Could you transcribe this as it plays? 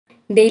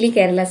Daily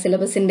Kerala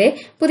സിലബസിന്റെ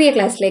പുതിയ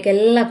ക്ലാസ്സിലേക്ക്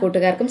എല്ലാ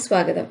കൂട്ടുകാർക്കും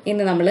സ്വാഗതം.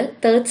 ഇന്ന് നമ്മൾ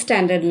 3rd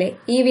സ്റ്റാൻഡേർഡിലെ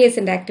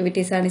EVSന്റെ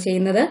ആക്ടിവിറ്റീസ് ആണ്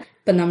ചെയ്യുന്നത്.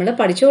 ഇപ്പം നമ്മൾ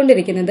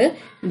പഠിച്ചുകൊണ്ടിരിക്കുന്നത്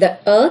ദ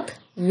എർത്ത്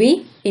വി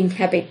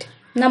ഇൻഹാബിറ്റ്,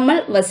 നമ്മൾ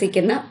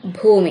വസിക്കുന്ന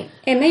ഭൂമി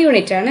എന്ന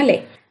യൂണിറ്റ് ആണ് അല്ലേ.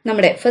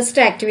 നമ്മുടെ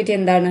ഫസ്റ്റ് ആക്ടിവിറ്റി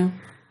എന്താണ്?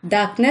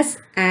 ഡാർക്ക്നെസ്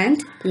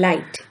ആൻഡ്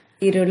ലൈറ്റ്,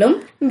 ഇരുളും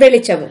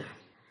വെളിച്ചവും.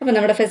 അപ്പം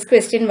നമ്മുടെ ഫസ്റ്റ്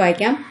ക്വസ്റ്റ്യൻ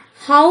വായിക്കാം.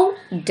 How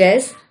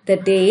does the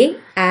day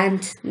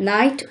and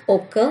night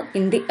occur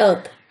in the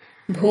earth?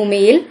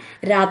 ഭൂമിയിൽ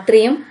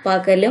രാത്രിയും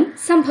പകലും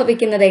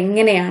സംഭവിക്കുന്നത്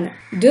എങ്ങനെയാണ്?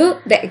 Do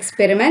the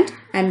experiment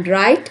and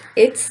right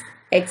it's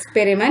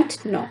experiment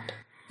not.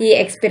 ഈ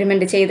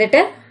എക്സ്പെരിമെന്റ്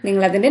ചെയ്തിട്ട്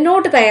നിങ്ങൾ അതിന്റെ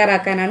നോട്ട്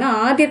തയ്യാറാക്കാനാണ്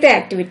ആദ്യത്തെ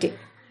ആക്ടിവിറ്റി.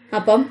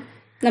 അപ്പം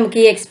നമുക്ക്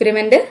ഈ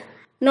എക്സ്പെരിമെന്റ്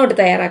നോട്ട്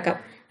തയ്യാറാക്കാം.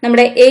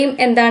 നമ്മുടെ എയിം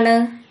എന്താണ്?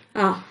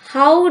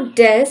 How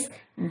does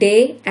day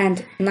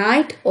and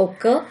night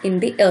occur in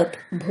the earth?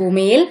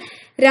 ഭൂമിയിൽ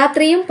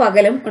രാത്രിയും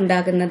പകലും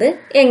ഉണ്ടാകുന്നത്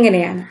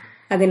എങ്ങനെയാണ്?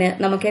 അതിന്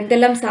നമുക്ക്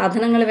എന്തെല്ലാം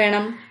സാധനങ്ങൾ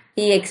വേണം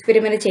ഈ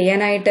എക്സ്പെരിമെന്റ്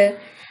ചെയ്യാനായിട്ട്?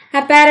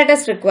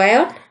 Apparatus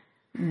required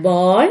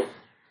ball,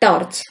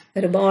 torch.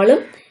 ഒരു ബോളും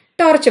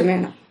ടോർച്ചും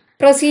വേണം.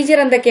 പ്രൊസീജിയർ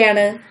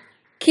എന്തൊക്കെയാണ്?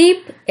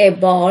 Keep A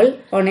ball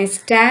on A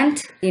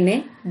stand in A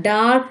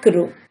dark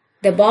room.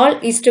 The ball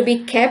is to be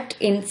kept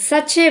in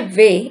such a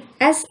way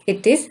as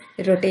it is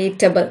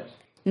rotatable.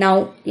 Now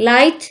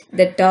light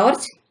the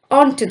torch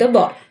on to the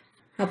ball.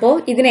 അപ്പോൾ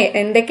ഇതിന്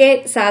എന്തൊക്കെ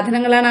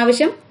സാധനങ്ങളാണ്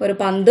ആവശ്യം? ഒരു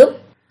പന്തും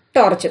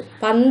ടോർച്ചും.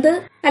 പന്ത്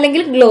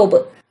അല്ലെങ്കിൽ globe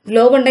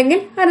ഉണ്ടെങ്കിൽ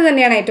അത്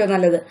തന്നെയാണ് ഏറ്റവും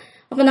നല്ലത്.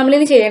 അപ്പൊ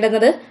നമ്മളിനി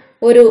ചെയ്യേണ്ടുന്നത്,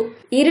 ഒരു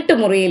ഇരുട്ട്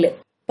മുറിയിൽ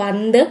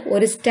പന്ത്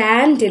ഒരു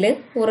സ്റ്റാൻഡിൽ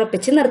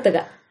ഉറപ്പിച്ച് നിർത്തുക.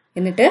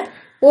 എന്നിട്ട്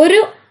ഒരു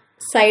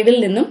സൈഡിൽ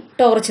നിന്നും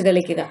ടോർച്ച്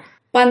തെളിക്കുക.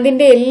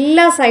 പന്തിന്റെ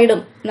എല്ലാ സൈഡും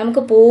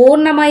നമുക്ക്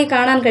പൂർണ്ണമായി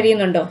കാണാൻ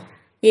കഴിയുന്നുണ്ടോ?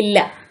 ഇല്ല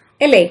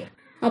അല്ലേ?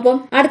 അപ്പം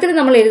അടുത്തത്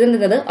നമ്മൾ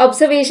എഴുതുന്നത്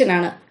ഒബ്സർവേഷൻ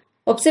ആണ്.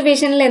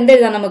 ഒബ്സർവേഷനിൽ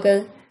എന്തെഴുതാം നമുക്ക്?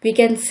 We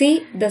can see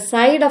the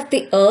side of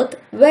the earth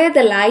where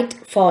the light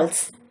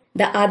false.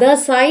 The other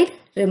side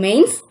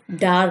remains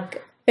dark.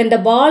 When the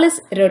ball is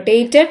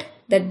rotated,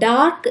 the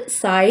dark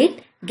side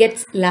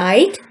gets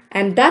light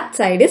and that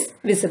side is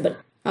visible.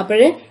 അപ്പോൾ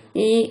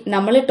ഈ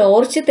നമ്മൾ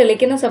torch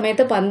തെളിക്കുന്ന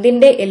സമയത്ത്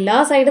പന്തിന്റെ എല്ലാ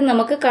സൈഡും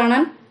നമുക്ക്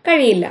കാണാൻ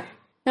കഴിയില്ല.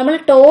 നമ്മൾ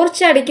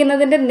ടോർച്ച്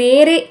അടിക്കുന്നതിന്റെ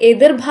നേരെ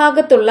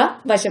എതിർഭാഗത്തുള്ള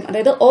വശം,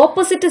 അതായത്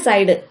ഓപ്പോസിറ്റ്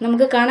സൈഡ്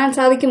നമുക്ക് കാണാൻ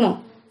സാധിക്കുമോ?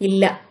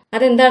 ഇല്ല.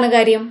 അതെന്താണ്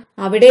കാര്യം?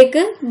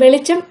 അവിടേക്ക്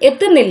വെളിച്ചം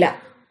എത്തുന്നില്ല.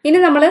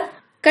 ഇനി നമ്മൾ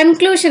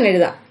കൺക്ലൂഷൻ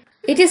എഴുതാം.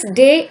 It is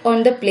day on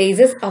the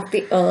places of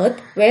the earth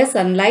where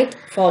sunlight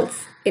falls.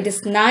 It is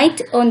night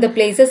on the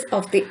places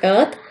of the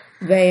earth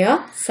where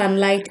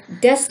sunlight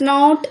does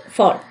not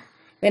fall.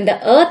 When the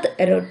earth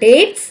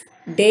rotates,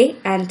 day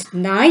and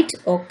night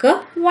occur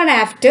one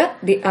after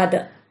the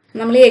other.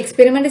 നമ്മൾ ഈ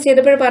experiment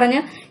ചെയ്തപ്പോൾ പറഞ്ഞ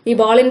ഈ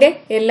ബോളിന്റെ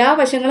എല്ലാ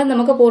വശങ്ങളും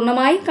നമുക്ക്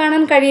പൂർണ്ണമായി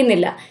കാണാൻ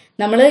കഴിയുന്നില്ല.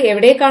 നമ്മൾ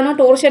എവിടേക്കാണോ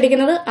ടോർച്ച്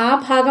അടിക്കുന്നത് ആ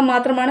ഭാഗം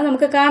മാത്രമാണ്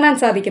നമുക്ക് കാണാൻ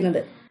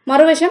സാധിക്കുന്നത്.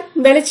 മറുവശം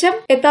വെളിച്ചം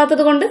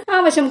എത്താത്തത് കൊണ്ട് ആ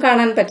വശം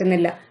കാണാൻ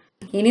പറ്റുന്നില്ല.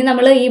 ഇനി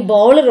നമ്മൾ ഈ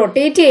ബോൾ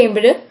റൊട്ടേറ്റ്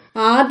ചെയ്യുമ്പോൾ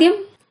ആദ്യം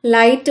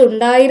ലൈറ്റ്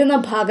ഉണ്ടായിരുന്ന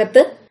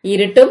ഭാഗത്ത്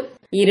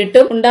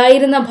ഇരുട്ടും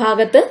ഉണ്ടായിരുന്ന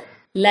ഭാഗത്ത്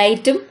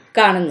ലൈറ്റും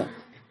കാണുന്നു.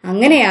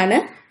 അങ്ങനെയാണ്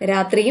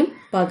രാത്രിയും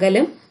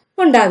പകലും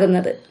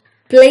ഉണ്ടാകുന്നത്.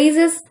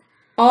 Places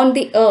on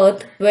the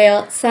earth wear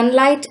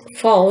sunlight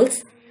false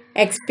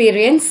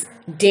experience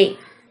day,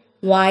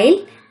 while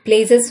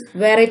places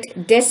where it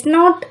does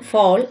not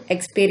fall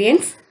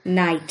experience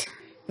night.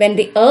 When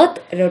the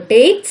earth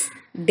rotates,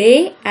 day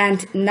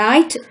and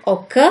night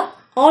occur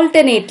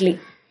alternately.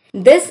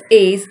 This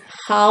is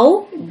how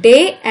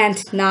day and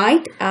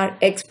night are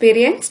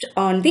experienced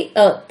on the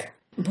earth.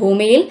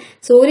 ഭൂമിയിൽ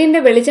സൂര്യന്റെ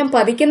വെളിച്ചം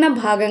പതിക്കുന്ന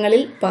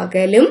ഭാഗങ്ങളിൽ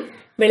പകലും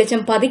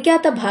വെളിച്ചം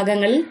പതിക്കാത്ത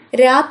ഭാഗങ്ങളിൽ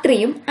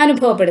രാത്രിയും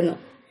അനുഭവപ്പെടുന്നു.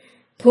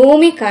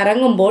 ഭൂമി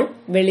കറങ്ങുമ്പോൾ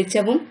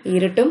വെളിച്ചവും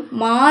ഇരുട്ടും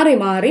മാറി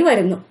മാറി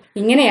വരുന്നു.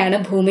 ഇങ്ങനെയാണ്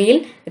ഭൂമിയിൽ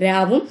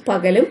രാവും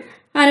പകലും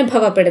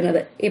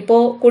അനുഭവപ്പെടുന്നത്. ഇപ്പോ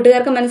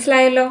കൂട്ടുകാർക്ക്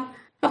മനസ്സിലായല്ലോ.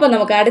 അപ്പൊ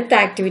നമുക്ക് അടുത്ത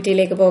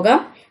ആക്ടിവിറ്റിയിലേക്ക്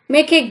പോകാം.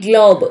 Make A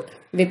globe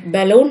with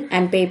balloon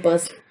and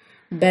papers.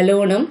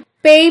 ബലൂണും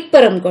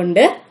പേപ്പറും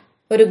കൊണ്ട്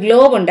ഒരു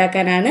ഗ്ലോബ്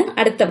ഉണ്ടാക്കാനാണ്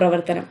അടുത്ത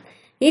പ്രവർത്തനം.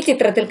 ഈ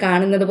ചിത്രത്തിൽ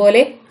കാണുന്നത്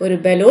പോലെ ഒരു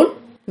ബലൂൺ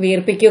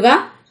വീർപ്പിക്കുക.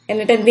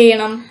 എന്നിട്ട് എന്ത്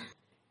ചെയ്യണം?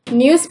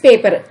 ന്യൂസ്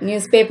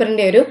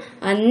പേപ്പറിന്റെ ഒരു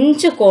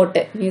 5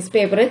 കോട്ട് ന്യൂസ്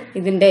പേപ്പർ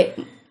ഇതിന്റെ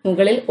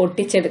മുകളിൽ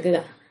ഒട്ടിച്ചെടുക്കുക.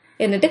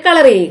 എന്നിട്ട്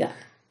കളർ ചെയ്യുക.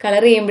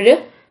 കളർ ചെയ്യുമ്പോൾ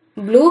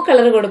ബ്ലൂ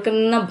കളർ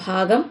കൊടുക്കുന്ന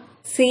ഭാഗം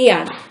സീ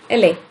ആണ്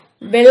അല്ലേ,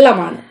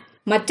 വെള്ളമാണ്.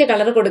 മറ്റ്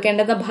കളർ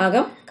കൊടുക്കേണ്ടുന്ന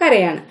ഭാഗം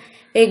കരയാണ്.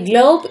 A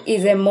globe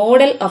is A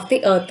model of the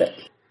earth.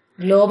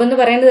 Globe എന്ന്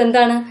പറയുന്നത്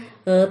എന്താണ്?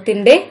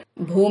 എർത്തിന്റെ,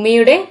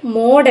 ഭൂമിയുടെ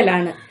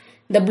മോഡലാണ്.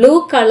 The blue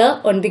colour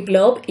on the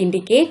globe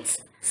indicates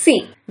see.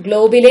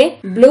 ഗ്ലോബിലെ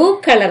blue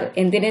colour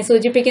എന്തിനെ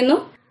സൂചിപ്പിക്കുന്നു?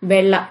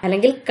 വെള്ള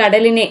അല്ലെങ്കിൽ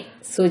കടലിനെ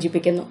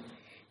സൂചിപ്പിക്കുന്നു.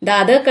 The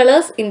other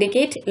colours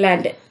indicate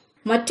land.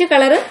 മറ്റു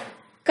കളർ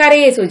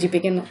കരയെ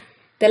സൂചിപ്പിക്കുന്നു.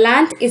 The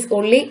land is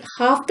only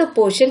half the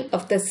portion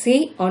of the sea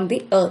on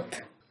the earth.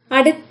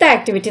 അടുത്ത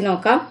ആക്ടിവിറ്റി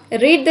നോക്കാം.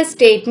 Read the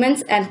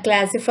statements and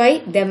classify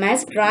them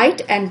as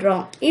right and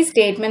wrong. ഈ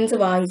സ്റ്റേറ്റ്മെന്റ്സ്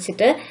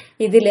വായിച്ചിട്ട്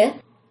ഇതില്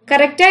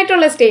correct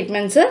ആയിട്ടുള്ള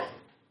statements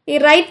ഈ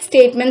right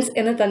statements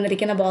എന്ന്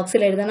തന്നിരിക്കുന്ന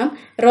ബോക്സിൽ എഴുതണം.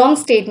 റോങ്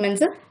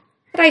സ്റ്റേറ്റ്മെന്റ്സ്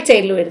റൈറ്റ്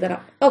സൈഡിലും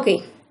എഴുതണം. ഓക്കെ,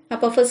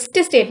 അപ്പോൾ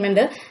first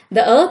statement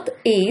the earth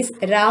is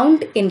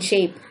round in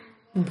shape.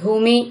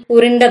 ഭൂമി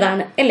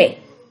ഉരുണ്ടതാണ് അല്ലേ?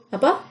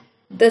 അപ്പോൾ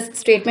ദ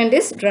സ്റ്റേറ്റ്മെന്റ്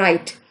ഈസ്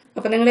റൈറ്റ്.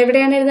 അപ്പോൾ നിങ്ങൾ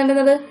എവിടെയാണ്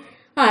എഴുതേണ്ടത്?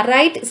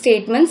 റൈറ്റ്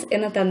സ്റ്റേറ്റ്മെന്റ്സ്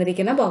എന്ന്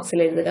തന്നിരിക്കുന്ന ബോക്സിൽ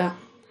എഴുതുക.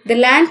 The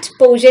land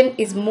portion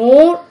is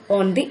more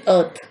on the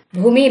earth.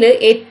 ഭൂമിയിൽ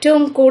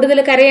ഏറ്റവും കൂടുതൽ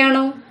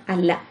കരയാണോ?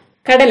 അല്ല,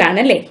 കടലാണ്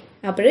അല്ലേ?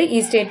 അപ്പോൾ ഈ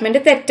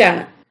സ്റ്റേറ്റ്മെന്റ്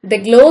തെറ്റാണ്. The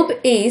globe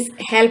is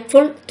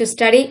helpful to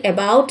study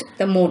about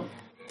the moon.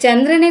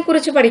 ചന്ദ്രനെ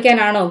കുറിച്ച്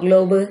പഠിക്കാനാണോ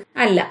ഗ്ലോബ്?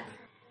 അല്ല,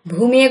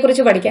 ഭൂമിയെ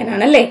കുറിച്ച്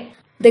പഠിക്കാനാണല്ലേ.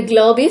 The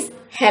globe is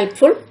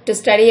helpful to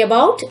study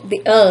about the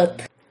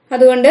earth.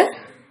 അതുകൊണ്ട്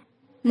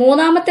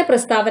മൂന്നാമത്തെ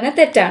പ്രസ്താവന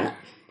തെറ്റാണ്.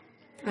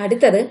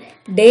 അടുത്തത്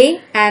day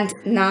and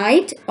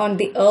night on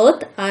the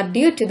earth are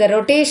due to the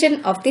rotation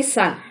of the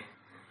sun.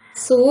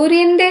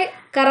 സൂര്യന്റെ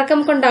കറക്കം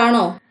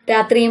കൊണ്ടാണോ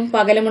രാത്രിയും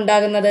പകലും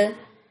ഉണ്ടാകുന്നത്?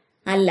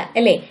 അല്ല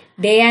അല്ലേ.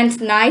 Day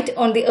and night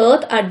on the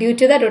earth are due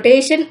to the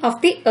rotation of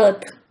the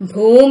earth.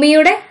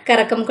 ഭൂമിയുടെ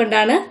കറക്കം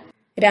കൊണ്ടാണ്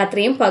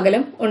രാത്രിയും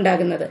പകലും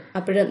ഉണ്ടാകുന്നത്.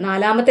 അപ്പോൾ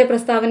നാലാമത്തെ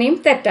പ്രസ്താവനയും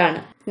തെറ്റാണ്.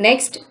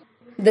 Next,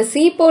 the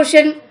sea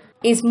portion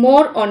is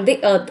more on the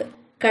earth.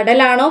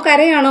 കടലാണോ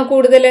കരയാണോ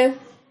കൂടുതൽ?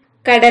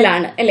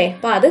 കടലാണ് അല്ലേ?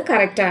 അപ്പൊ അത്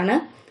കറക്റ്റ് ആണ്.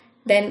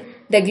 Then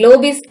the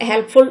globe is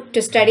helpful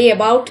to study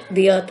about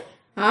the earth.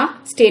 ആ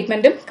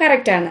സ്റ്റേറ്റ്മെന്റും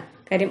കറക്റ്റ് ആണ്.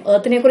 കാര്യം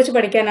എർത്തിനെ കുറിച്ച്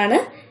പഠിക്കാനാണ്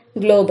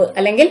ഗ്ലോബ്,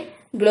 അല്ലെങ്കിൽ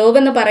ഗ്ലോബ്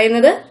എന്ന്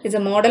പറയുന്നത് is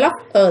A model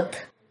of earth.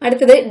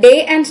 അടുത്തത് day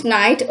and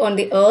night on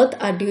the earth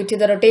are due to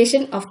the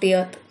rotation of the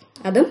earth.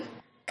 അതും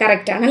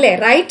കറക്റ്റ് ആണ് അല്ലേ?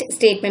 റൈറ്റ്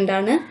സ്റ്റേറ്റ്മെന്റ്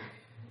ആണ്.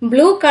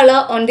 Blue colour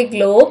on the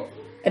globe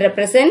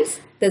represents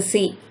the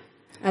sea.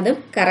 അതും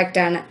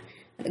correct ആണ്.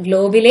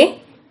 ഗ്ലോബിലെ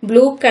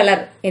blue colour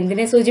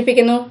എന്തിനെ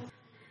സൂചിപ്പിക്കുന്നു?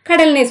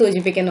 കടലിനെ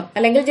സൂചിപ്പിക്കുന്നു,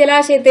 അല്ലെങ്കിൽ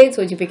ജലാശയത്തെ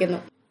സൂചിപ്പിക്കുന്നു.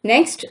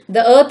 Next,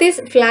 the earth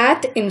is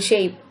flat in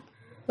shape.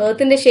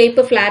 എർത്തിന്റെ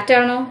shape flat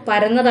ആണോ?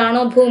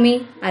 പരന്നതാണോ ഭൂമി?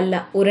 അല്ല,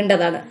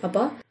 ഉരുണ്ടതാണ്.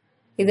 അപ്പോൾ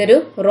ഇതൊരു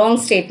റോങ്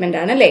സ്റ്റേറ്റ്മെന്റ്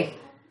ആണ് അല്ലേ?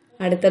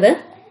 അടുത്തത്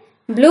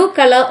blue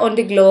colour on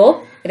the globe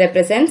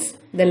represents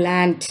the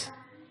land.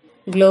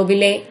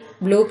 ഗ്ലോബിലെ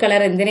blue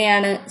colour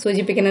എന്തിനെയാണ്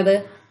സൂചിപ്പിക്കുന്നത്?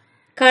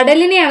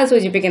 കടലിനെയാണ്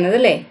സൂചിപ്പിക്കുന്നത്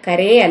അല്ലേ?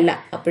 കരയെ അല്ല.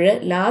 അപ്പോൾ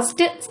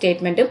ലാസ്റ്റ്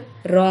സ്റ്റേറ്റ്മെന്റും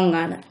റോങ്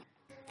ആണ്.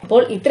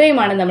 അപ്പോൾ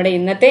ഇത്രയുമാണ് നമ്മുടെ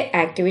ഇന്നത്തെ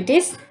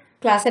ആക്ടിവിറ്റീസ്.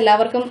 ക്ലാസ്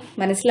എല്ലാവർക്കും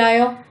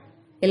മനസ്സിലായോ?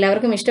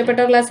 എല്ലാവർക്കും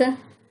ഇഷ്ടപ്പെട്ടോ ക്ലാസ്?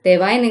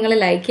 ദയവായി നിങ്ങൾ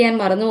ലൈക്ക് ചെയ്യാൻ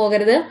മറന്നു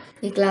പോകരുത്.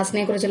 ഈ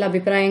ക്ലാസ്സിനെ കുറിച്ചുള്ള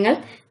അഭിപ്രായങ്ങൾ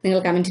നിങ്ങൾ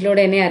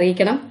കമന്റിലൂടെ എന്നെ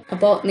അറിയിക്കണം.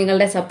 അപ്പോൾ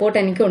നിങ്ങളുടെ സപ്പോർട്ട്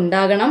എനിക്ക്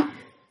ഉണ്ടാകണം.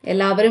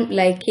 എല്ലാവരും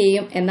ലൈക്ക്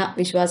ചെയ്യും എന്ന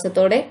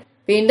വിശ്വാസത്തോടെ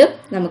വീണ്ടും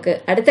നമുക്ക്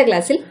അടുത്ത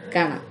ക്ലാസ്സിൽ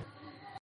കാണാം.